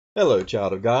Hello,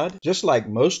 child of God. Just like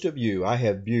most of you, I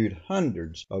have viewed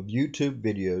hundreds of YouTube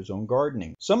videos on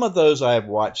gardening. Some of those I have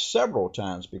watched several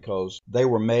times because they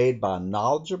were made by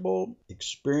knowledgeable,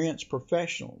 experienced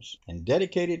professionals and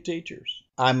dedicated teachers.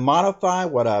 I modify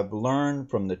what I've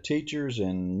learned from the teachers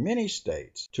in many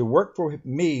states to work for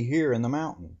me here in the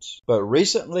mountains. But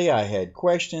recently I had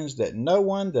questions that no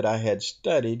one that I had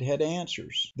studied had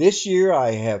answers. This year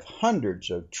I have hundreds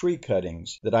of tree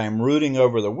cuttings that I am rooting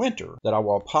over the winter that I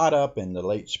will pot up in the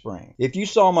late spring. If you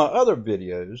saw my other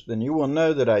videos, then you will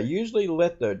know that I usually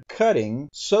let the cutting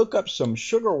soak up some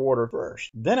sugar water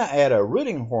first. Then I add a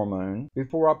rooting hormone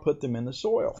before I put them in the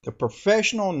soil. The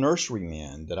professional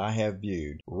nurserymen that I have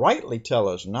viewed rightly tell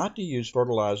us not to use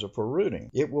fertilizer for rooting.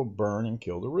 It will burn and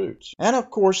kill the roots. And of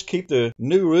course, keep the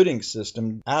new rooting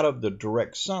system out of the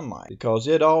direct sunlight because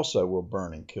it also will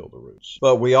burn and kill the roots.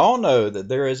 But we all know that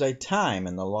there is a time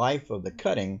in the life of the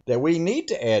cutting that we need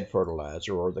to add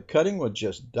fertilizer, or the cutting will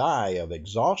just die of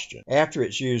exhaustion after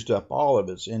it's used up all of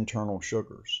its internal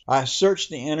sugars. I searched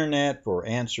the internet for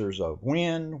answers of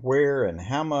when, where, and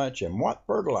how much, and what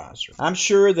fertilizer. I'm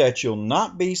sure that you'll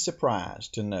not be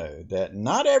surprised to know that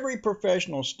not every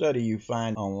professional study you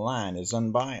find online is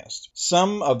unbiased.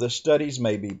 Some of the studies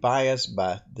may be biased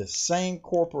by the same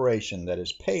corporation that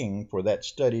is paying for that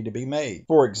study to be made.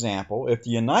 For example, if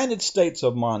the United States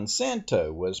of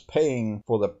Monsanto was paying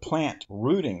for the plant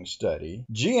rooting study,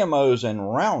 GMOs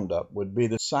and Roundup would be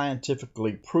the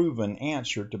scientifically proven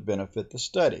answer to benefit the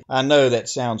study. I know that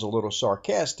sounds a little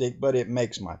sarcastic, but it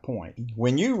makes my point.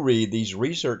 When you read these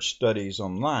research studies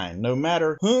online, no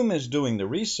matter whom is doing the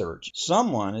research,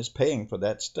 someone is paying for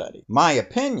that study. My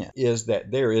opinion is that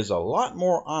there is a lot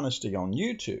more honesty on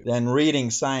YouTube than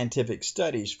reading scientific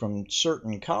studies from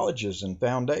certain colleges and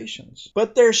foundations.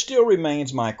 But there still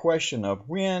remains my question of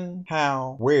when,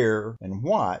 how, where, and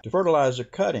what to fertilizer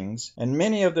cuttings, and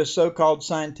many of the so-called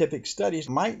scientific studies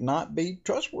might not be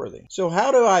trustworthy. So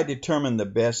how do I determine the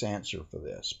best answer for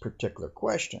this particular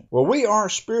question? Well, we are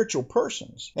spiritual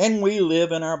persons, and we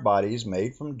live in our bodies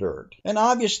made from dirt. And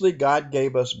obviously God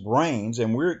gave us brains,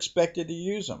 and we're expected to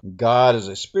use them. God is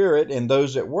a spirit, and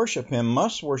those that worship him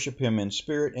must worship him in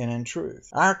spirit and in truth.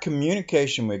 Our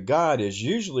communication with God is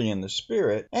usually in the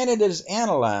spirit, and it is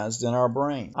analyzed in our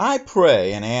brain. I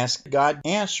pray and ask God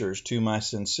answers to my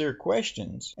sincere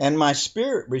questions, and my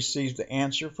spirit receives the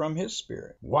answer from his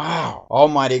spirit. Wow!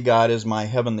 Almighty God is my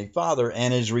heavenly Father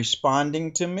and is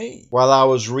responding to me. While I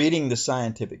was reading the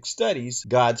scientific studies,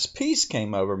 God's peace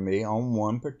came over me on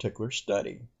one particular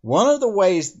study. One of the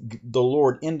ways the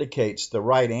Lord indicates the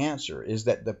right answer is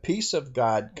that the peace of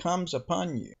God comes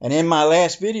upon you. And in my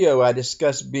last video, I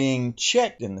discussed being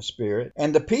checked in the Spirit,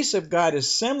 and the peace of God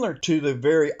is similar to the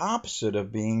very opposite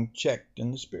of being checked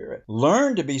in the Spirit.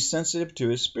 Learn to be sensitive to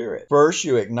his Spirit. First,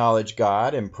 you acknowledge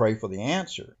God and pray for the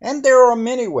answer. And there are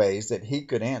many ways that he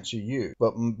could answer you,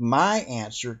 but my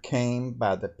answer came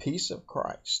by the peace of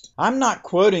Christ. I'm not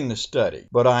quoting the study,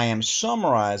 but I am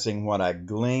summarizing what I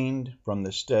gleaned from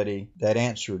the study that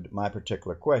answered my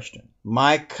particular question.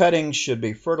 My cuttings should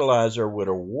be fertilizer with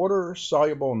a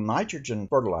water-soluble nitrogen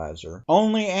fertilizer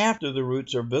only after the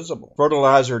roots are visible.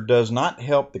 Fertilizer does not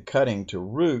help the cutting to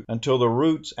root until the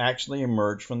roots actually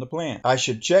emerge from the plant. I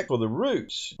should check for the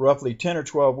roots roughly 10 or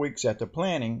 12 weeks after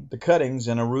planting the cuttings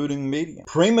in a rooting medium.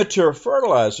 Premature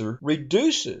fertilizer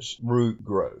reduces root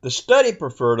growth. The study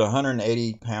preferred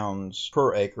 180 pounds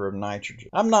per acre of nitrogen.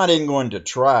 I'm not even going to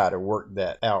try to work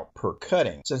that out per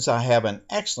cutting, since I have an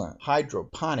excellent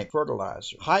hydroponic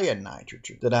fertilizer, high in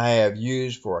nitrogen, that I have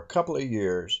used for a couple of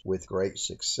years with great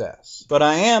success. But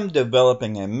I am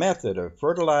developing a method of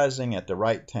fertilizing at the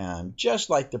right time, just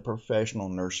like the professional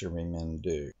nurserymen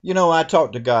do. You know, I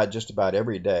talk to God just about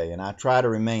every day, and I try to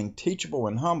remain teachable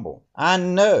and humble. I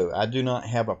know I do not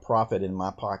have a prophet in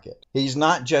my pocket. He's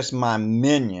not just my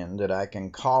minion that I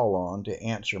can call on to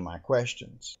answer my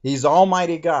questions. He's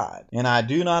Almighty God, and I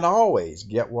do not always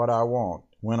get what I want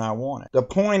when I want it. The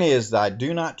point is that I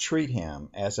do not treat him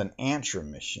as an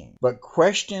answering machine, but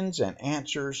questions and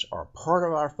answers are part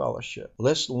of our fellowship.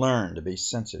 Let's learn to be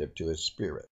sensitive to his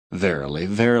Spirit. Verily,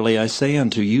 verily, I say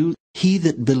unto you, he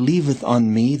that believeth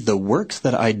on me, the works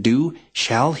that I do,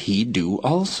 shall he do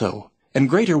also. And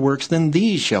greater works than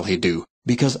these shall he do,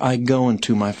 because I go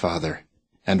unto my Father.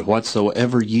 And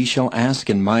whatsoever ye shall ask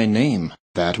in my name,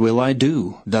 that will I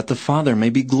do, that the Father may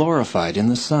be glorified in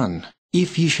the Son.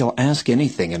 If ye shall ask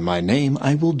anything in my name,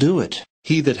 I will do it.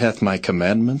 He that hath my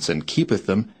commandments and keepeth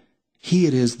them, he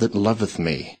it is that loveth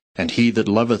me. And he that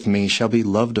loveth me shall be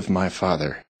loved of my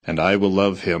Father. And I will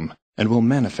love him, and will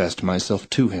manifest myself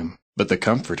to him. But the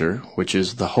Comforter, which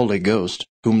is the Holy Ghost,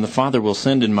 whom the Father will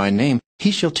send in my name,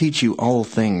 he shall teach you all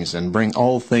things, and bring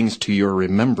all things to your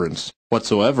remembrance,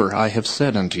 whatsoever I have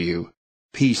said unto you.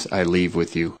 Peace I leave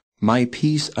with you, my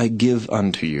peace I give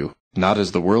unto you. Not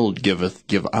as the world giveth,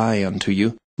 give I unto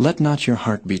you. Let not your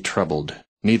heart be troubled,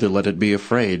 neither let it be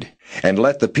afraid. And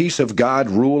let the peace of God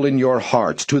rule in your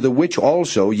hearts, to the which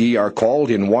also ye are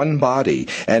called in one body,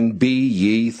 and be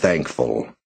ye thankful.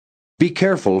 Be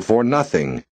careful for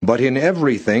nothing, but in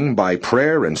everything by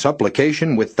prayer and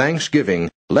supplication with thanksgiving,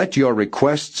 let your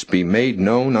requests be made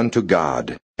known unto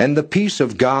God. And the peace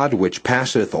of God, which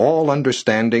passeth all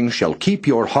understanding, shall keep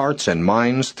your hearts and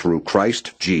minds through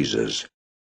Christ Jesus.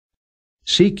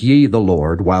 Seek ye the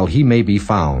Lord while he may be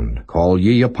found. Call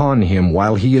ye upon him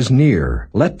while he is near.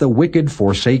 Let the wicked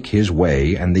forsake his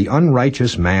way, and the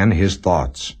unrighteous man his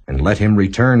thoughts. And let him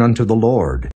return unto the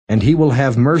Lord, and he will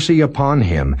have mercy upon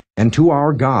him, and to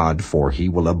our God, for he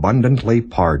will abundantly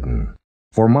pardon.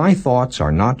 For my thoughts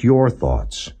are not your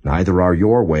thoughts, neither are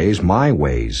your ways my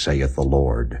ways, saith the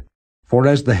Lord. For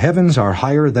as the heavens are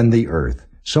higher than the earth,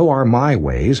 so are my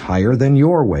ways higher than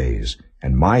your ways,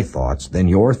 and my thoughts than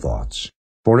your thoughts.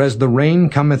 For as the rain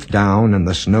cometh down and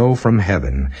the snow from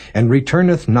heaven, and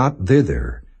returneth not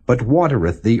thither, but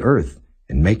watereth the earth,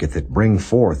 and maketh it bring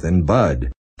forth and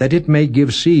bud, that it may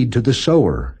give seed to the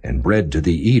sower, and bread to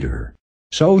the eater,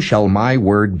 so shall my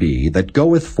word be that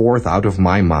goeth forth out of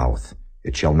my mouth.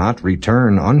 It shall not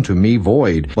return unto me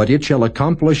void, but it shall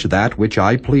accomplish that which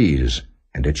I please,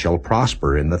 and it shall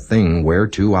prosper in the thing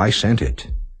whereto I sent it.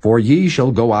 For ye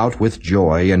shall go out with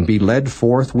joy, and be led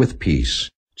forth with peace.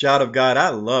 Child of God, I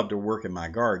love to work in my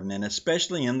garden, and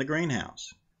especially in the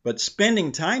greenhouse. But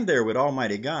spending time there with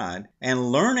Almighty God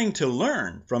and learning to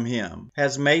learn from Him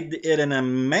has made it an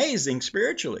amazing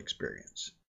spiritual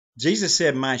experience. Jesus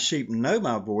said, "My sheep know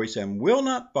my voice and will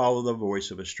not follow the voice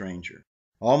of a stranger."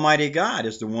 Almighty God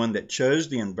is the one that chose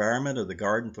the environment of the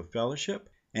garden for fellowship.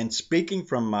 And speaking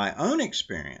from my own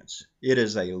experience, it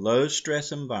is a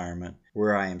low-stress environment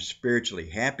where I am spiritually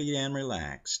happy and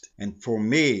relaxed. And for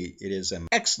me, it is an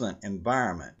excellent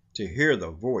environment to hear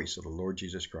the voice of the Lord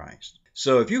Jesus Christ.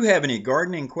 So if you have any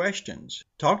gardening questions,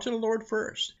 talk to the Lord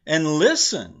first and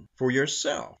listen for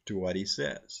yourself to what He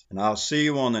says. And I'll see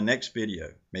you on the next video.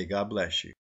 May God bless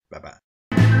you. Bye-bye.